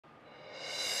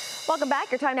Welcome back.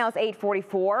 Your time now is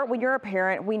 8:44. When you're a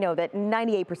parent, we know that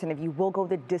 98% of you will go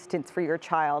the distance for your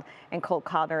child. And Colt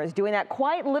Codner is doing that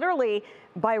quite literally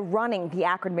by running the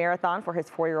Akron Marathon for his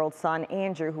 4-year-old son,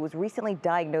 Andrew, who was recently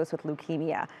diagnosed with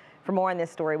leukemia. For more on this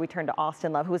story, we turn to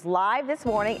Austin Love, who is live this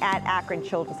morning at Akron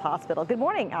Children's Hospital. Good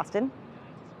morning, Austin.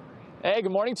 Hey,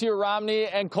 good morning to you, Romney.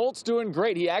 And Colt's doing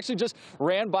great. He actually just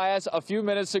ran by us a few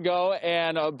minutes ago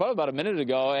and about a minute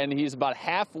ago, and he's about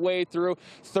halfway through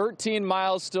 13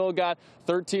 miles, still got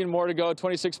 13 more to go,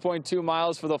 26.2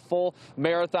 miles for the full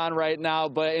marathon right now,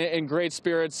 but in great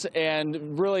spirits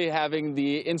and really having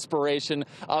the inspiration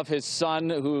of his son,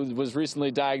 who was recently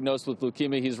diagnosed with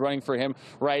leukemia. He's running for him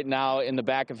right now in the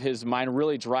back of his mind,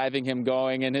 really driving him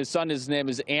going. And his son, his name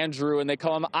is Andrew, and they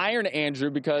call him Iron Andrew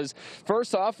because,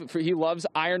 first off, he loves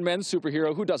Iron Man,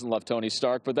 superhero. Who doesn't love Tony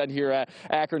Stark? But then here at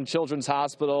Akron Children's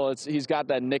Hospital, he's got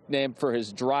that nickname for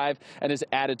his drive and his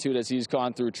attitude as he's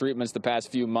gone through treatments the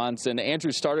past few months. And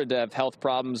Andrew started to have health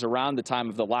problems around the time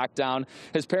of the lockdown.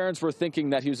 His parents were thinking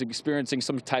that he was experiencing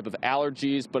some type of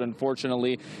allergies, but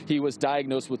unfortunately, he was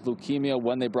diagnosed with leukemia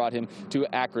when they brought him to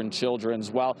Akron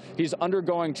Children's. While he's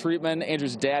undergoing treatment,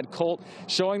 Andrew's dad, Colt,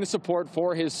 showing the support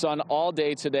for his son all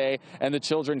day today, and the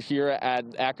children here at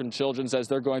Akron Children's as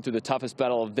they're going through the toughest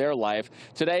battle of their life.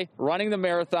 Today, running the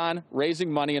marathon,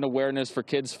 raising money and awareness for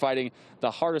kids fighting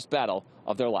the hardest battle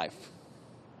of their life.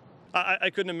 I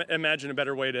couldn't imagine a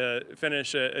better way to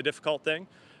finish a difficult thing.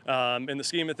 In the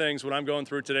scheme of things, what I'm going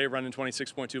through today, running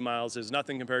 26.2 miles, is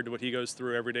nothing compared to what he goes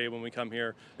through every day when we come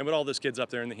here. And with all those kids up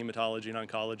there in the hematology and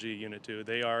oncology unit too,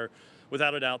 they are,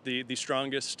 without a doubt, the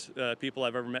strongest people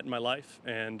I've ever met in my life.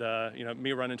 And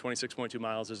me running 26.2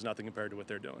 miles is nothing compared to what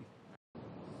they're doing.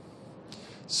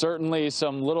 Certainly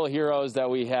some little heroes that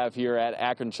we have here at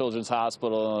Akron Children's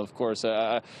Hospital. And of course,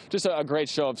 just a great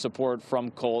show of support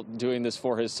from Colt doing this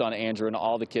for his son, Andrew, and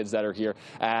all the kids that are here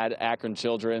at Akron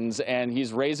Children's. And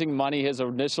he's raising money. His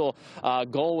initial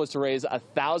goal was to raise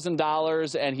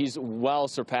 $1,000, and he's well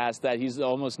surpassed that. He's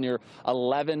almost near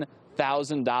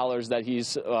 $11,000 that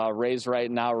he's raised right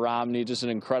now, Romney. Just an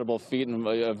incredible feat. And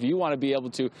if you want to be able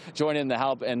to join in the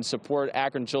help and support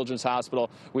Akron Children's Hospital,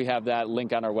 we have that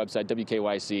link on our website,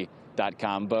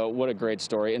 WKYC.com. But what a great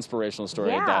story, inspirational story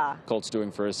that Colt's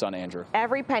doing for his son, Andrew.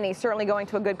 Every penny certainly going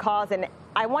to a good cause. And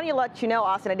I want to let you know,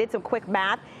 Austin, I did some quick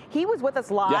math. He was with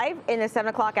us live in the 7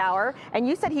 o'clock hour, and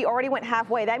you said he already went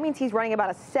halfway. That means he's running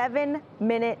about a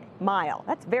 7-minute mile.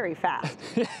 That's very fast.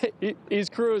 He's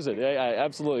cruising. Yeah,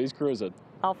 absolutely. He's cruising.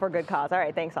 All for a good cause. All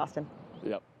right. Thanks, Austin.